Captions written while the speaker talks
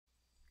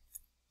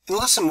In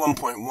Lesson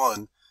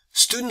 1.1,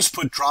 students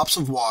put drops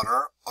of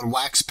water on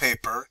wax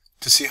paper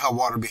to see how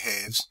water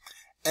behaves,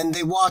 and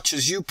they watch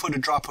as you put a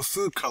drop of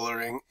food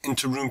coloring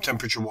into room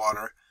temperature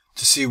water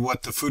to see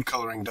what the food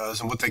coloring does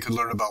and what they could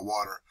learn about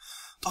water.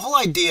 The whole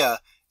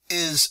idea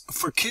is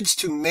for kids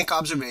to make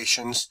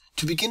observations,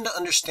 to begin to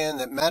understand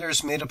that matter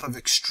is made up of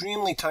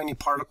extremely tiny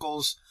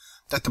particles,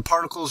 that the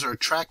particles are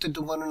attracted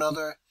to one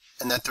another,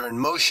 and that they're in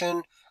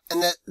motion,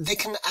 and that they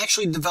can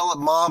actually develop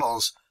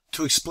models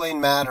to explain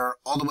matter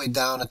all the way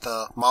down at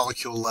the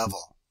molecule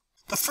level.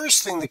 The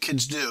first thing the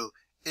kids do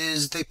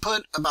is they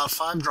put about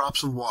 5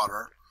 drops of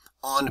water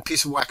on a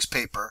piece of wax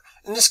paper.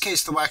 In this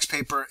case, the wax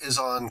paper is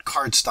on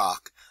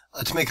cardstock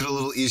to make it a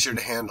little easier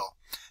to handle.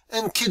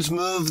 And kids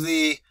move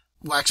the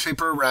wax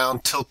paper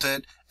around, tilt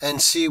it,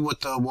 and see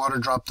what the water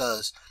drop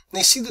does. And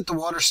they see that the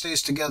water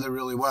stays together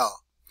really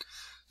well.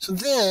 So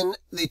then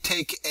they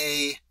take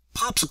a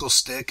popsicle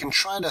stick and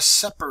try to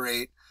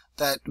separate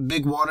that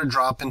big water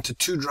drop into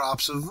 2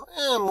 drops of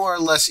more or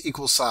less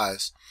equal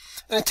size.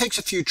 And it takes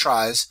a few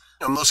tries.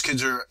 Most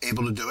kids are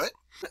able to do it,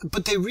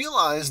 but they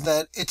realize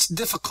that it's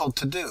difficult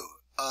to do.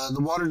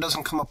 The water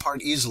doesn't come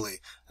apart easily.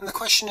 And the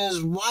question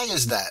is, why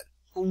is that?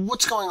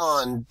 What's going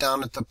on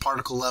down at the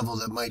particle level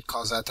that might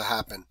cause that to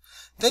happen?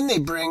 Then they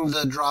bring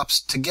the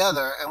drops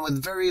together, and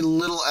with very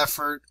little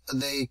effort,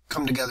 they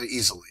come together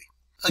easily.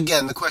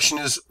 Again, the question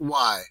is,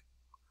 why?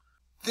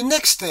 The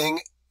next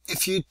thing,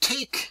 if you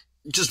take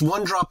just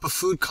 1 drop of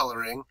food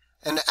coloring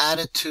and add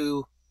it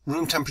to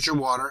room temperature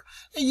water,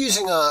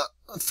 using a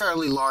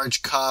fairly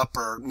large cup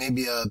or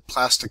maybe a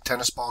plastic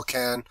tennis ball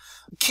can,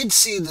 kids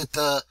see that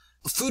the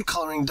food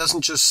coloring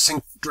doesn't just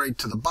sink straight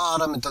to the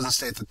bottom, it doesn't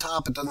stay at the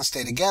top, it doesn't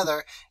stay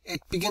together,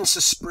 it begins to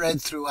spread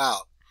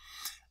throughout.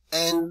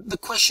 And the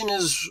question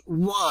is,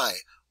 why?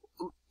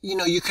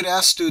 You could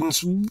ask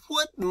students,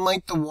 what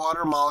might the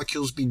water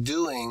molecules be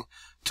doing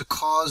to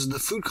cause the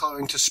food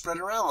coloring to spread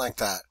around like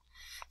that?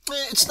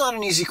 It's not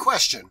an easy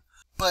question,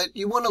 but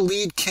you want to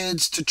lead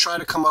kids to try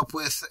to come up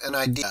with an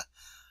idea.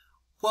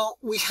 Well,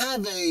 we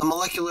have a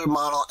molecular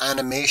model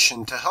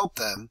animation to help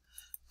them,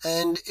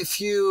 and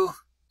if you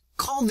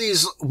call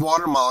these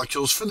water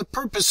molecules, for the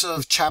purpose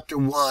of Chapter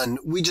 1,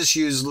 we just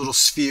use little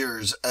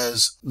spheres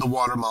as the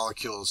water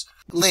molecules.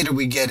 Later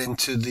we get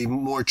into the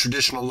more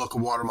traditional look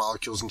of water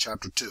molecules in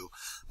Chapter 2.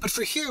 But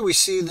for here we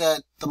see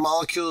that the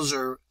molecules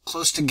are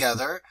close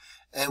together,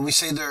 and we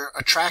say they're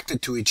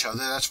attracted to each other,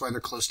 that's why they're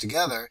close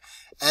together,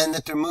 and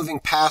that they're moving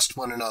past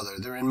one another,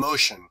 they're in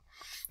motion.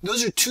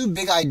 Those are 2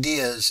 big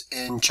ideas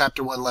in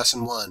Chapter 1,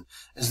 Lesson 1,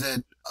 is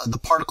that the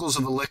particles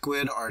of a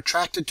liquid are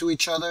attracted to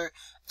each other,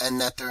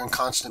 and that they're in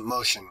constant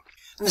motion.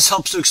 And this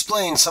helps to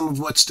explain some of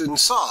what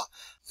students saw.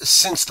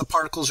 Since the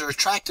particles are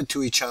attracted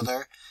to each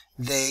other,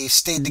 they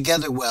stayed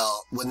together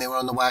well when they were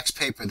on the wax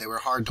paper. They were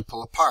hard to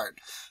pull apart.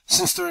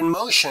 Since they're in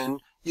motion,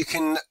 you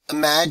can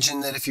imagine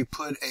that if you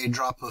put a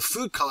drop of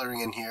food coloring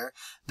in here,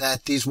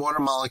 that these water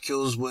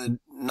molecules would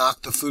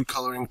knock the food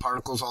coloring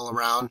particles all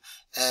around,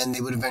 and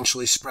they would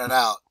eventually spread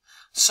out.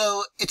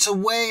 So it's a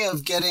way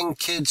of getting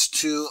kids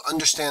to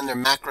understand their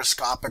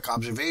macroscopic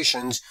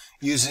observations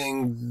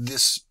using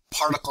this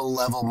particle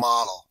level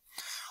model.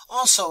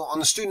 Also, on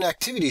the student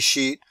activity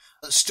sheet,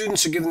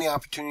 students are given the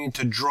opportunity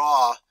to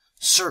draw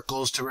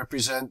circles to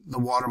represent the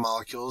water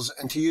molecules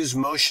and to use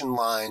motion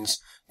lines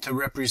to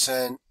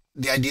represent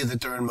the idea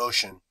that they're in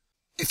motion.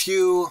 If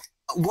you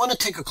want to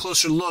take a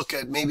closer look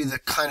at maybe the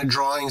kind of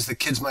drawings that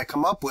kids might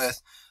come up with,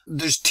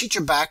 there's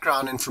teacher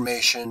background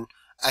information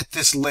at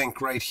this link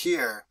right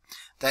here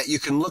that you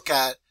can look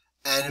at,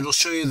 and it'll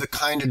show you the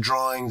kind of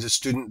drawings that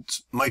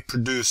students might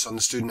produce on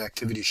the student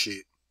activity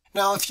sheet.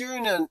 Now, if you're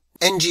in an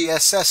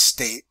NGSS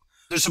state,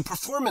 there's a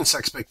performance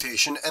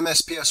expectation,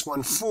 MSPS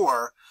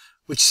 1.4,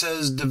 which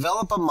says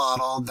develop a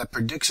model that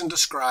predicts and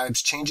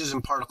describes changes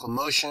in particle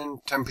motion,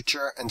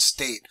 temperature, and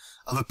state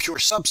of a pure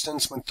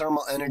substance when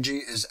thermal energy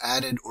is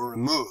added or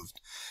removed.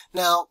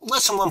 Now,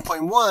 Lesson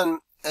 1.1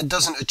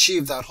 doesn't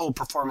achieve that whole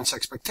performance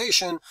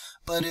expectation,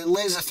 but it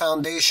lays a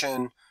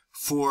foundation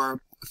for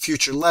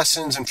future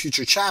lessons and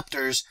future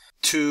chapters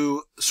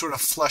to sort of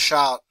flush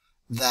out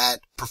that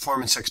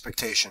performance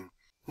expectation.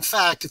 In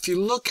fact, if you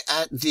look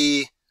at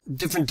the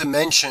different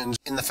dimensions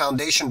in the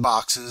foundation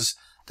boxes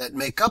that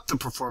make up the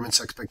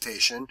performance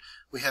expectation,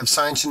 we have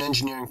science and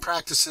engineering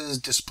practices,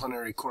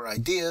 disciplinary core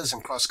ideas,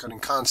 and cross-cutting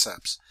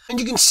concepts. And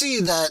you can see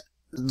that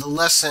the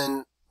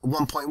lesson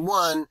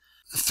 1.1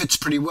 fits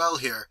pretty well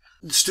here.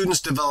 The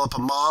students develop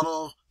a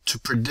model to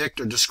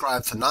predict or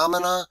describe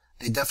phenomena.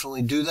 They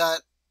definitely do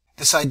that.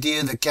 This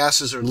idea that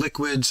gases or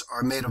liquids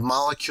are made of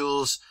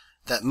molecules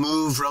that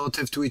move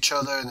relative to each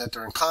other and that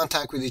they're in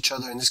contact with each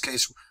other. In this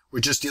case, we're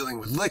just dealing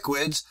with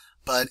liquids,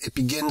 but it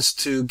begins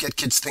to get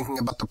kids thinking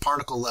about the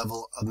particle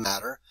level of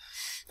matter.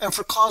 And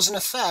for cause and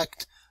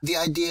effect, the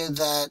idea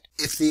that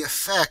if the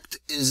effect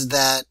is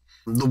that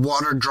the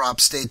water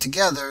drops stayed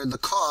together, the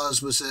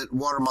cause was that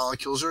water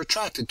molecules are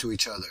attracted to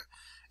each other.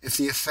 If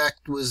the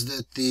effect was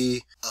that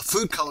the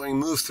food coloring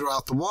moved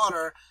throughout the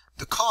water,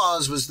 the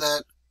cause was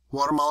that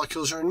water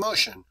molecules are in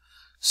motion.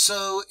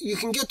 So you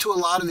can get to a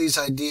lot of these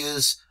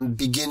ideas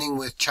beginning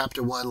with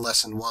Chapter 1,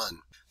 Lesson 1.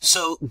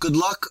 So good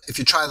luck if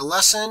you try the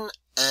lesson,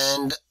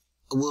 and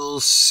we'll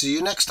see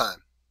you next time.